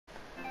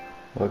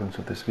Welcome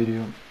to this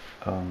video.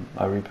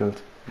 I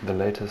rebuilt the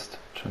latest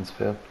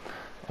transfer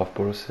of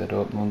Borussia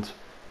Dortmund.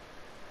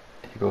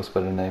 He goes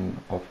by the name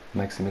of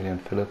Maximilian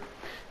Philipp.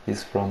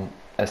 He's from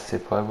SC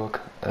Freiburg,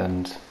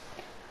 and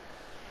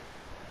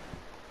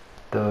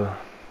the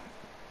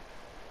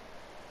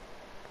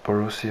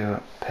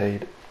Borussia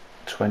paid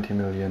 20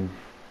 million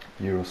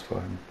euros for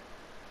him,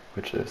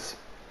 which is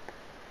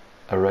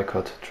a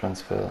record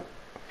transfer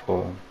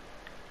for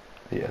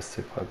the SC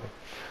Freiburg.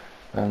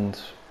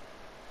 And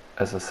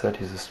as I said,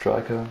 he's a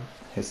striker.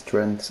 His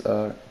strengths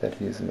are that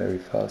he is very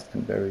fast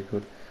and very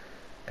good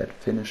at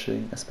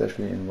finishing,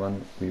 especially in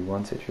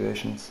 1v1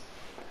 situations.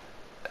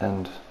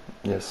 And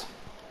yes,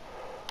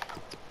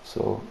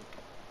 so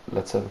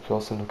let's have a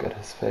closer look at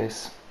his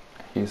face.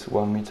 He's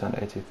 1 meter and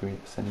 83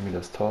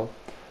 centimeters tall,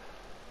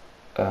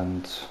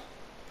 and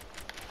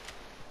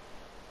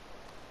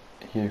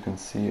here you can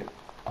see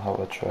how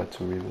I tried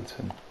to rebuild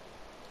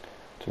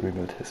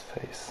his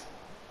face.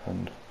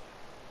 And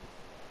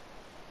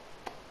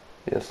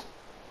yes,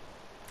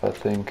 I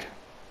think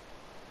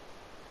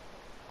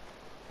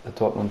the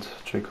Dortmund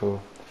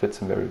tricot fits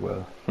him very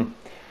well.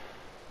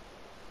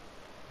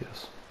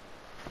 Yes,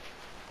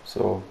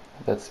 so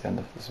that's the end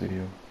of this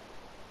video.